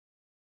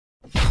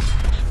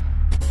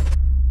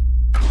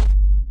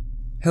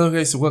Hello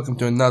guys, welcome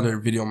to another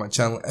video on my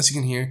channel. As you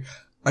can hear,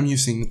 I'm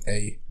using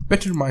a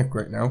better mic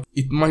right now.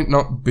 It might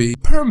not be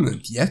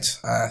permanent yet,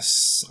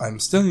 as I'm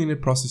still in the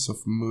process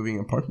of moving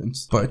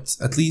apartments, but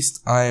at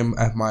least I'm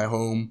at my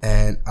home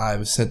and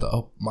I've set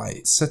up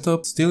my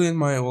setup still in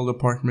my old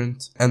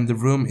apartment, and the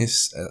room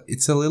is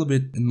it's a little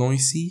bit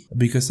noisy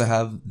because I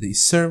have the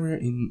server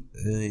in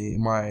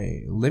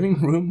my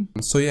living room,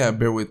 so yeah,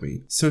 bear with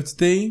me. So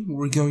today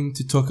we're going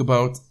to talk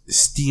about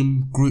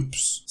Steam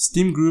Groups.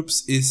 Steam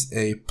Groups is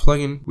a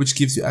plugin which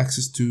gives you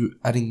access to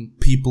adding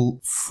people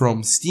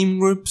from Steam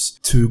groups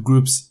to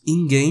groups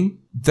in-game,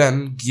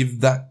 then give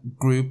that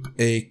group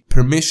a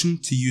permission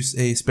to use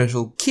a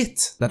special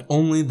kit that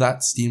only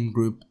that Steam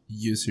group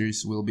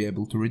users will be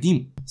able to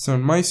redeem. So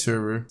on my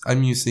server,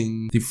 I'm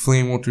using the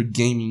Flamewater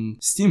Gaming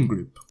Steam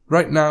group.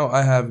 Right now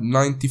I have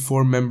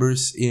 94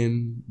 members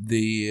in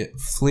the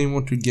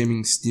Flamewater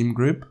Gaming Steam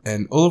group,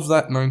 and all of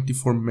that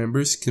 94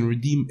 members can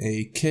redeem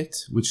a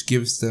kit which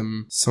gives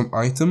them some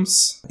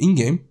items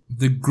in-game.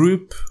 The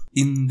group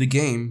in the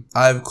game,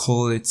 I've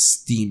called it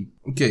Steam.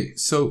 Okay,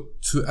 so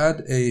to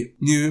add a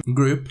new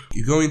group,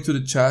 you go into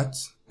the chat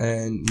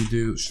and you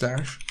do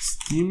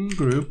 /Steam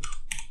group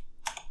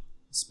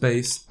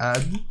space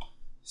add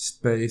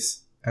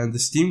space and the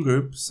Steam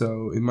group.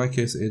 So in my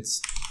case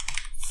it's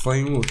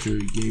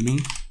Flamewater Gaming.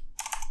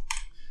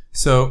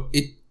 So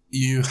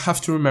you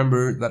have to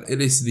remember that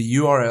it is the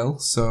URL.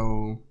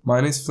 So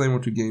mine is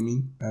Flamewater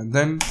Gaming and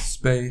then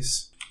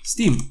space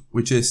Steam,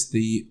 which is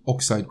the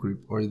Oxide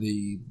group or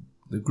the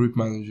group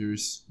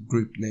manager's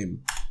group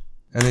name.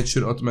 And it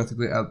should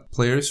automatically add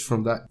players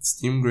from that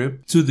Steam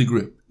group to the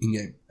group in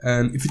game.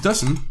 And if it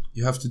doesn't,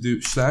 you have to do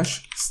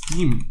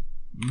 /Steam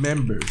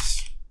members.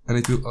 And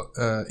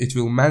it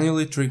will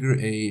manually trigger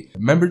a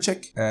member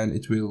check and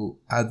it will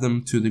add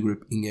them to the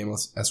group in-game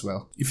as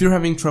well. If you're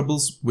having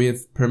troubles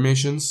with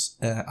permissions,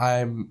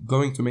 I'm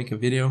going to make a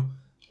video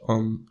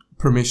on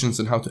permissions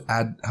and how to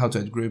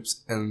add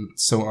groups and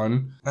so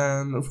on.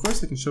 And of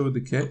course I can show you the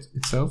kit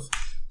itself.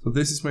 So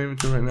this is my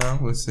inventory right now.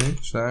 Let's say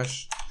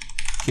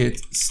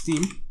 /kit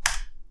Steam,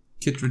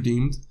 kit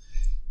redeemed.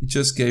 It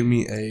just gave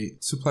me a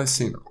supply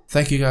signal.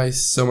 Thank you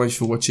guys so much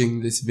for watching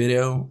this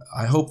video.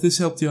 I hope this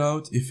helped you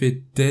out. If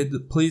it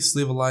did, please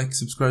leave a like,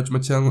 subscribe to my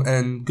channel,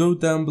 and go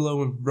down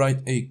below and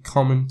write a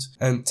comment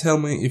and tell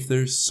me if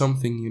there's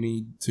something you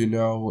need to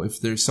know, if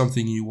there's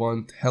something you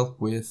want help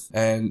with,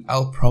 and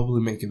I'll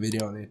probably make a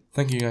video on it.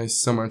 Thank you guys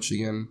so much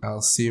again.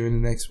 I'll see you in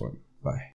the next one. Bye.